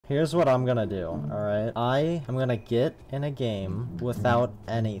Here's what I'm gonna do, alright? I am gonna get in a game without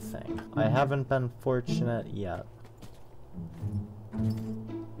anything. I haven't been fortunate yet.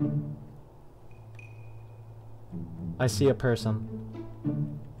 I see a person.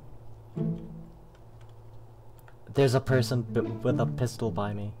 There's a person with a pistol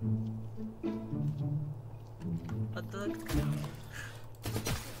by me. What the?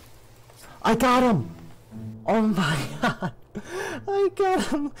 I got him! Oh my god! I got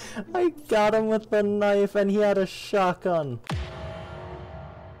him! I got him with the knife and he had a shotgun.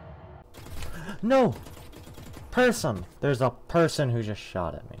 No! Person! There's a person who just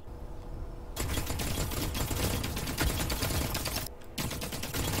shot at me.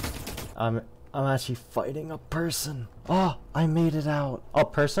 I'm actually fighting a person. Oh, I made it out. A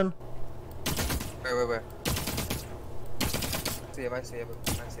person? Where? I see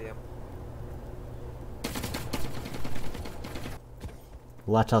him.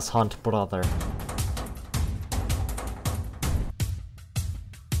 Let us hunt, brother.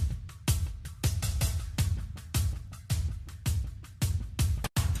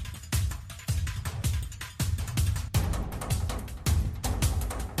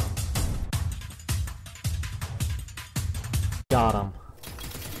 Got him.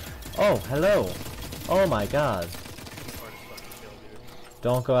 Oh, hello. Oh my god.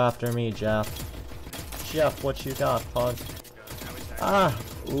 Don't go after me, Jeff. Jeff, what you got, pug? Ah!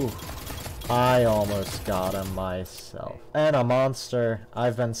 Ooh. I almost got him myself. And a monster.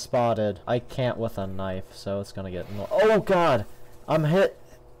 I've been spotted. I can't with a knife, so it's gonna get oh god! I'm hit!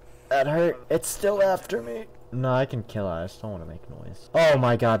 That hurt. It's still after me. No, I can kill it. I just don't want to make noise. Oh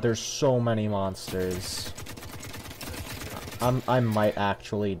my god, there's so many monsters. I might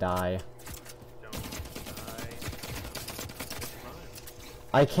actually die.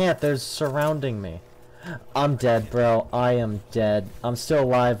 I can't, they're surrounding me. I'm dead, bro. I am dead. I'm still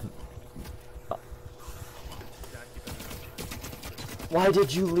alive. Why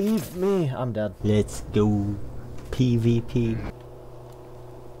did you leave me? I'm dead. Let's go. PvP.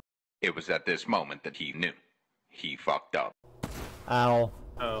 It was at this moment that he knew. He fucked up. Ow.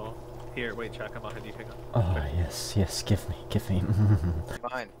 Oh. Here, wait, Chuck, I'm behind you. Pick up. Oh, yes, give me.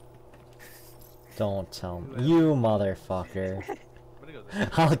 Fine. Don't tell me. You motherfucker.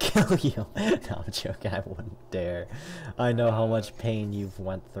 I'll kill you. No, I'm joking, I wouldn't dare. I know how much pain you've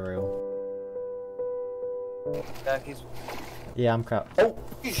went through. Yeah, I'm crap. Oh!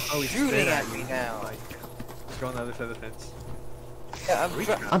 He's shooting at me now! Let's go on the other side of the fence. Yeah,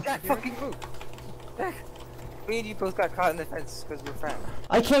 I'm Jack, fucking move! Jack! Me and you both got caught in the fence because we're friends.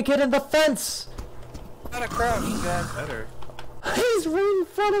 I can't get in the fence! Not a crouch, Jack. Better. He's right in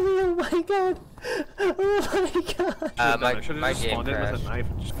front of me, oh my god! Oh my god! My game crashed. I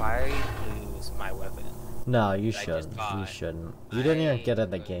lose my weapon. No, you shouldn't. You shouldn't. You didn't even get in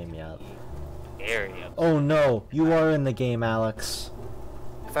the game yet. Area. Oh no, you are in the game, Alex.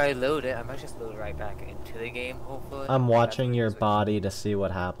 If I load it, I might just load right back into the game, hopefully. I'm watching your body to see what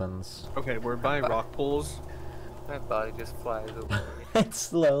happens. Okay, we're by rock pools. My body just flies away. It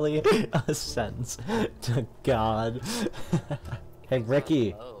slowly ascends to God. Hey,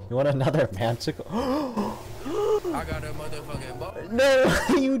 Ricky, you want another manticle? I got a motherfucking ball.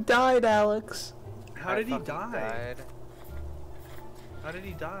 No, you died, Alex. How did he die? Died. How did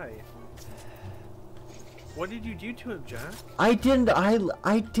he die? What did you do to him, Jack? I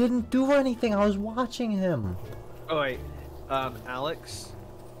didn't do anything. I was watching him. Oh wait, Alex.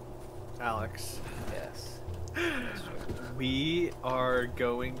 Yes. We are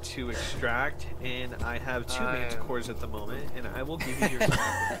going to extract, and I have 2 manticores at the moment, and I will give you your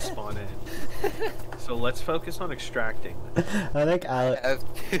time to spawn in. So let's focus on extracting. I think Alex. I have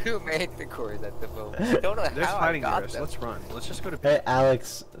 2 manticores at the moment. I don't know There's how fighting I got near us. them. Let's run. Let's just go to. Hey,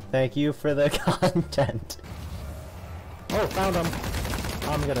 Alex, thank you for the content. Oh, found him.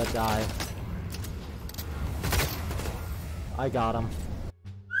 I'm gonna die. I got him.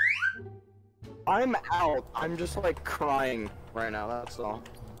 I'm out. I'm just like crying right now, that's all.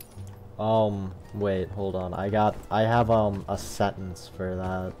 Wait, hold on. I have a sentence for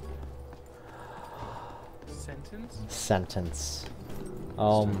that. Sentence? Sentence.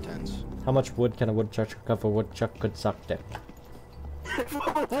 Sentence. How much wood can a woodchuck cover? A woodchuck could suck dick.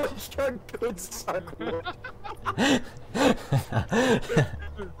 Woodchuck could suck wood.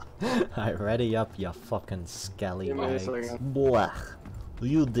 Alright, ready up, you fucking scallywags. Give me a second. Blah.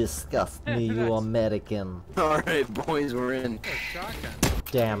 You disgust me, you American. Alright, boys, we're in. Shotgun.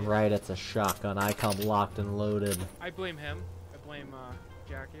 Damn right, it's a shotgun. I come locked and loaded. I blame him. I blame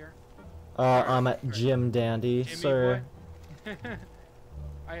Jack here. I'm at Jim Dandy, Jimmy sir. boy.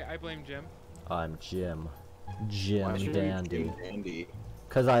 I blame Jim. I'm Jim. Jim Dandy. Dandy.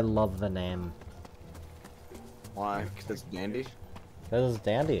 Cause I love the name. Why? Because it's dandy? Cause it's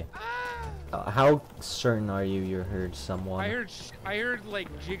dandy. How certain are you heard someone? I heard like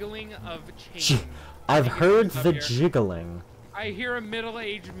jiggling of chains. I've heard up the here. jiggling. I hear a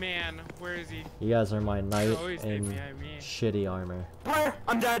middle-aged man. Where is he? You guys are my knight always stay in behind me. shitty armor. Where?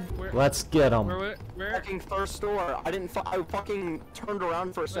 I'm dead! Where? Let's get him. Where? Fucking first door. I didn't. I fucking turned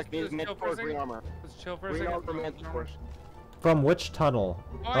around for a second. Let's chill for a Manticore second. green armor. Let's chill for a Green second. armor Manticore. From which tunnel?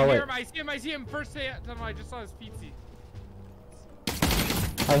 Oh, I hear him. I see him. First day tunnel. I just saw his feetsies.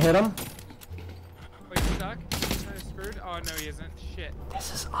 I hit him. Wait, he's stuck? He's kind of screwed? Oh, no, he isn't. Shit.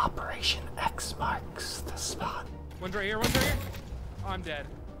 This is Operation X marks the spot. One's right here. One's right here. Oh, I'm dead.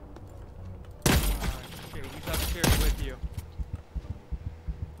 Oh, shit. He's upstairs with you.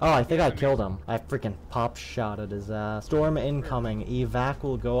 Oh, I think I killed him. I freaking pop shot at his ass. Storm incoming. Evac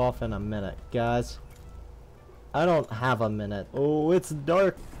will go off in a minute. Guys, I don't have a minute. Oh, it's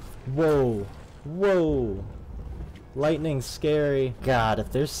dark. Whoa. Whoa. Lightning's scary. God,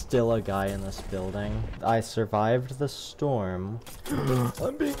 if there's still a guy in this building. I survived the storm.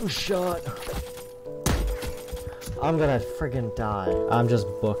 I'm being shot. I'm gonna friggin' die. I'm just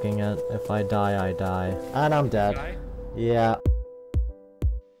booking it. If I die, I die. And I'm dead. Guy? Yeah.